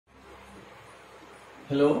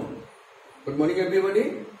Hello, good morning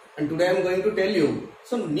everybody, and today I am going to tell you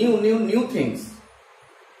some new things,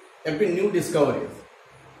 every new discoveries,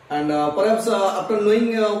 and perhaps after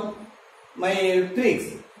knowing my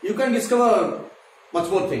tricks, you can discover much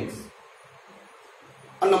more things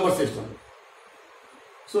on number system.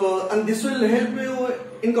 So, and this will help you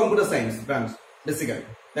in computer science branch basically.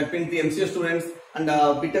 That means the MCA students and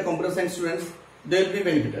BTech computer science students, they will be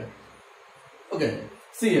benefited. Okay,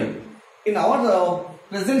 see here. In our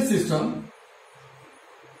present system,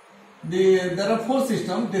 there are four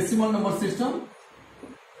systems: decimal number system,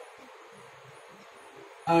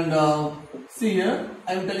 and see here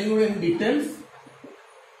I am telling you in details,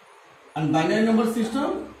 and binary number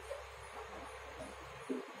system,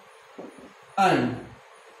 and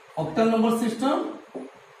octal number system,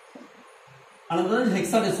 another is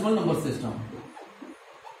hexadecimal number system.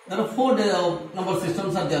 There are four number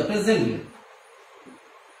systems are there presently.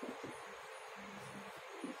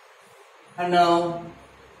 And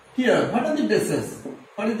here, what are the bases?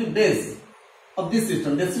 What is the base of this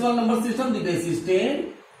system? Decimal number system, the base is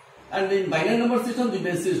 10, and in binary number system, the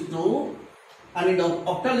base is 2, and in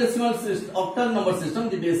octal number system,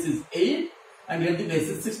 the base is 8, and here the base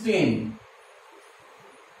is 16.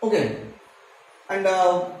 Okay, and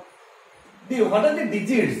what are the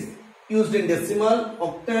digits used in decimal,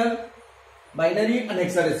 octal, binary, and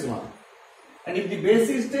hexadecimal? And if the base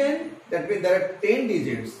is 10, that means there are 10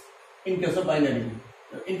 digits. In case of binary,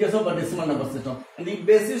 in case of a decimal number system, and the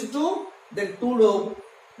base is 2, then 2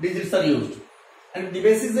 digits are used, and if the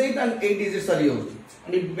base is 8 and 8 digits are used,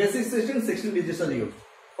 and if the base is 16, 16 digits are used.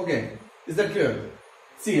 Okay, is that clear?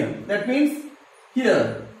 See here, that means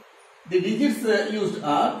here the digits used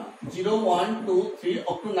are 0, 1, 2, 3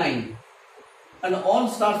 up to 9, and all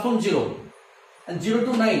starts from 0, and 0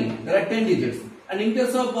 to 9 there are 10 digits, and in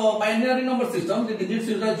case of binary number system, the digits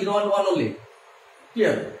used are 0 and 1 only.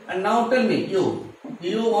 Clear? And now tell me, you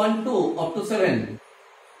 0, 1, 2 up to 7,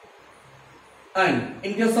 and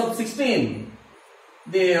in case of 16,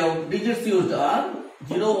 the digits used are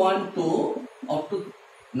 0, 1, 2 up to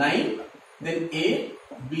 9, then A,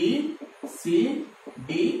 B, C,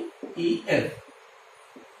 D, E, F.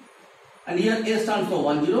 And here A stands for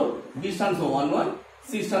 1, 0, B stands for 1, 1,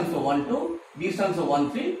 C stands for 1, 2, D stands for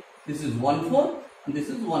 1, 3, this is 1, 4, and this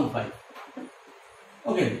is 1, 5.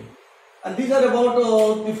 Okay. And these are about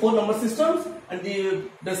the four number systems and the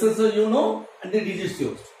bases you know and the digits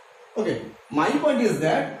used. Okay, my point is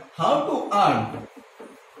that how to add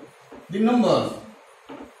the numbers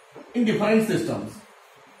in different systems.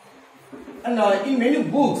 And in many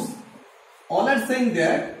books, all are saying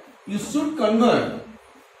that you should convert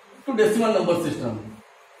to decimal number system.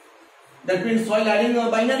 That means while adding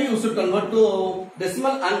a binary, you should convert to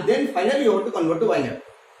decimal, and then finally you have to convert to binary.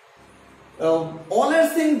 All are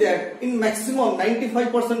saying that in maximum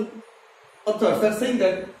 95% authors are saying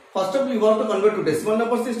that first of all you have to convert to decimal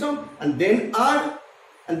number system, and then add,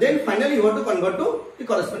 and then finally you have to convert to the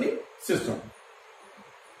corresponding system.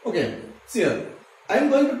 Okay, see here, I am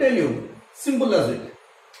going to tell you simple logic.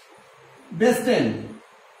 Base 10.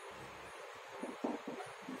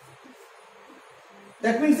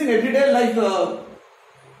 That means in everyday life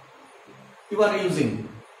you are using.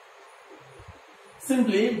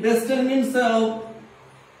 Simply, base 10 means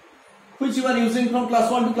which you are using from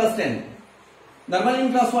class 1 to class 10. Normally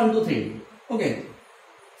in class 1 to 3. Okay.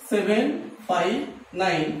 7, 5,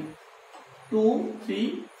 9, 2,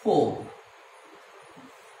 3, 4.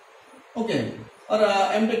 Okay. Or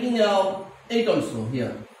I am taking 8 also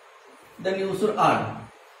here. Then you should add.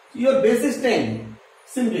 Your base is 10.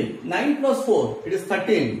 Simply, 9 plus 4, it is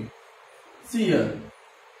 13. See here.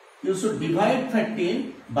 You should divide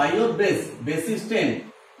 13 by your base. Base is 10.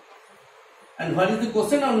 And what is the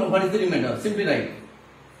quotient and what is the remainder? Simply write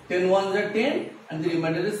 10 ones are 10 and the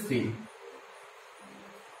remainder is 3.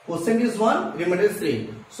 Quotient is 1, remainder is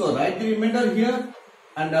 3. So write the remainder here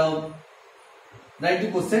and write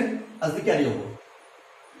the quotient as the carryover.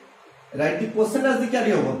 Write the quotient as the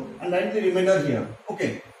carryover and write the remainder here.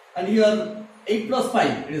 Okay. And here 8 plus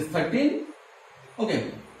 5, it is 13.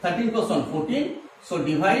 Okay. 13 plus 1, 14. So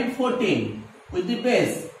divide 14 with the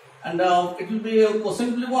base, and it will be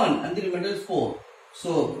quotient will be 1 and the remainder is 4.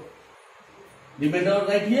 So remainder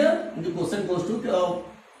right here and the quotient goes to the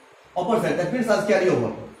upper side, that means as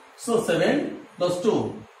carryover. So 7 plus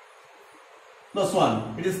 2 plus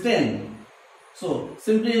 1, it is 10. So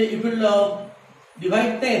simply you will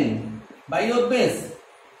divide 10 by your base.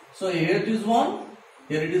 So here it is 1,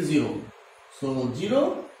 here it is 0. So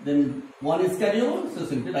 0, then 1 is carryover, so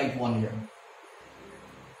simply write 1 here.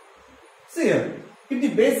 See here, if the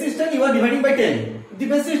base is 10, you are dividing by 10. If the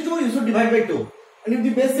base is 2, you should divide by 2. And if the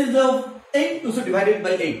base is 8, you should divide it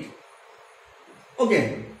by 8.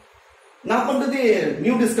 Okay. Now come to the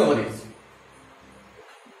new discoveries.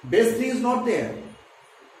 Base 3 is not there.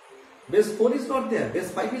 Base 4 is not there.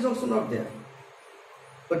 Base 5 is also not there.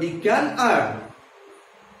 But you can add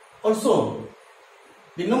also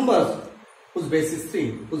the numbers whose base is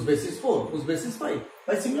 3, whose base is 4, whose base is 5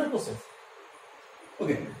 by similar process.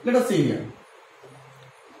 Okay, let us see here.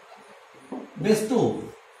 Base 2,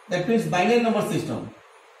 that means binary number system.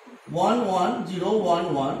 1 1 0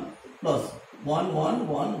 1 1 plus 1 1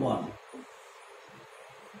 1 1.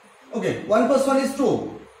 Okay, 1 plus 1 is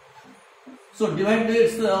 2. So divided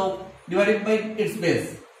by its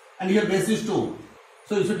base, and here base is 2.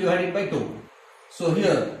 So you should divide it by 2. So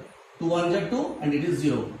here 2 1s are 2 and it is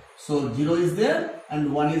 0. So 0 is there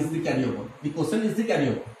and 1 is the carryover. The quotient is the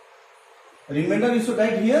carryover. Remainder you should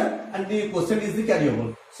write here and the quotient is the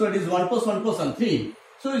carryover. So it is 1 plus 1 plus 1, 3.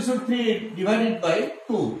 So you should 3 divided by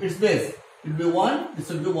 2, its base. It will be 1, this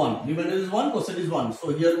will be 1. Remainder is 1, quotient is 1. So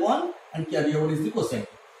here 1 and carryover is the quotient.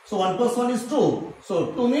 So 1 plus 1 is 2.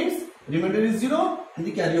 So 2 means remainder is 0 and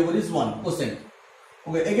the carryover is 1, quotient.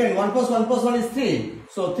 Okay, again 1 plus 1 is 3.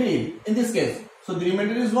 So 3 in this case. So the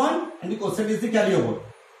remainder is 1 and the quotient is the carryover.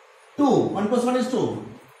 2, 1 plus 1 is 2.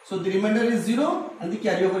 So the remainder is 0 and the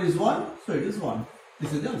carryover is 1. So it is 1.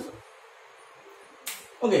 This is the answer.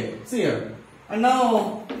 Okay, see here. And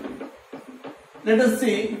now let us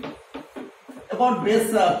see about base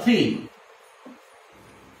 3.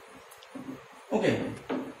 Okay.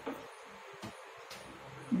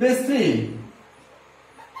 Base 3.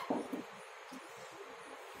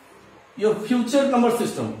 Your future number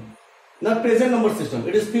system. Not present number system.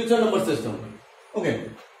 It is future number system. Okay.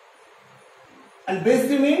 And base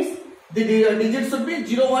 3 means the digits should be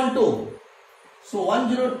 0, 1, 2. So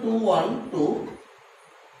 1, 0, 2, 1, 2.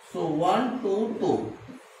 So 1, 2, 2.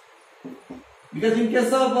 Because in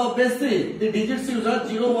case of base 3, the digits used are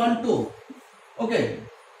 0, 1, 2. Okay.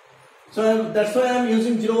 So that's why I am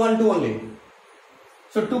using 0, 1, 2 only.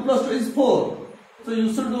 So 2 plus 2 is 4. So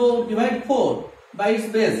you should divide 4 by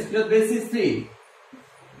its base. Your base is 3.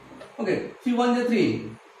 Okay. 3 1 is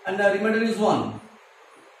 3. And the remainder is 1.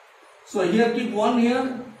 So here keep 1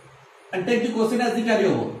 here and take the quotient as the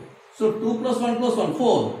carryover. So 2 plus 1 plus 1,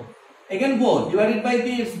 4. Again 4 divided by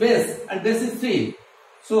its base and base is 3.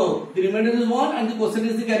 So the remainder is 1 and the quotient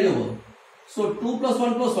is the carryover. So 2 plus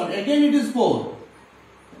 1 plus 1. Again it is 4.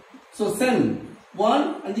 So same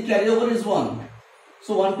 1 and the carryover is 1.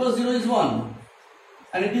 So 1 plus 0 is 1.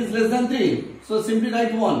 And it is less than 3. So simply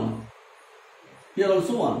write 1. Here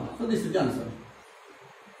also 1. So this is the answer.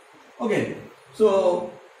 Okay.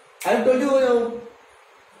 So I have told you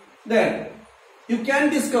that you can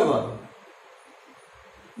discover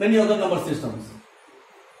many other number systems.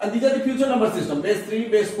 And these are the future number systems. Base 3,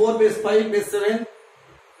 base 4, base 5, base 7,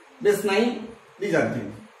 base 9. These are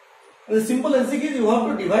things. And the simple logic is you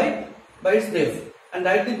have to divide by its base and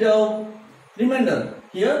write the remainder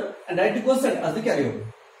here and write the quotient as the carryover.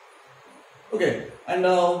 Okay. And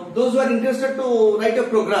those who are interested to write a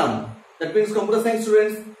program, that means computer science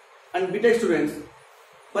students and BTech students,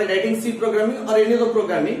 by writing C programming or any other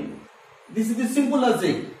programming, this is the simple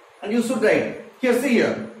logic and you should write. Here, see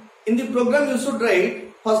here. In the program you should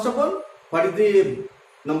write, first of all, what is the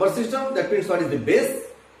number system, that means what is the base,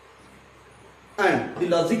 and the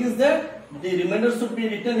logic is that the remainder should be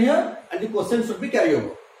written here and the quotient should be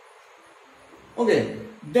carryover. Okay,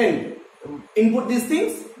 then input these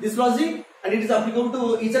things, this logic, and it is applicable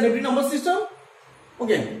to each and every number system.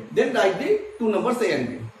 Okay, then write the two numbers A and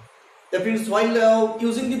B. That means while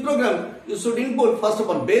using the program, you should input first of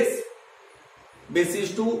all base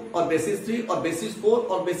is 2 or base is 3 or base is 4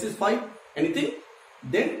 or base is 5, anything.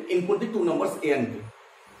 Then input the two numbers A and B.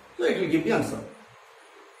 So it will give the answer.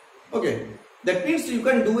 Okay, that means you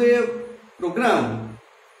can do a program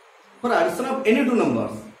for addition of any two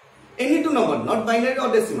numbers. Any two numbers, not binary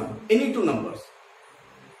or decimal, any two numbers.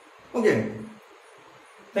 Okay.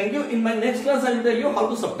 Thank you. In my next class, I will tell you how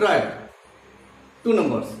to subtract two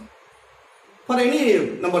numbers for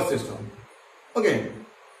any number system. Okay.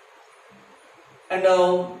 And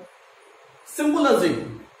simple logic,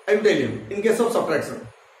 I will tell you in case of subtraction.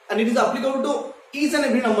 And it is applicable to each and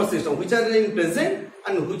every number system which are in present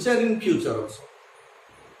and which are in future also.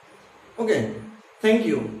 Okay. Thank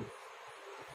you.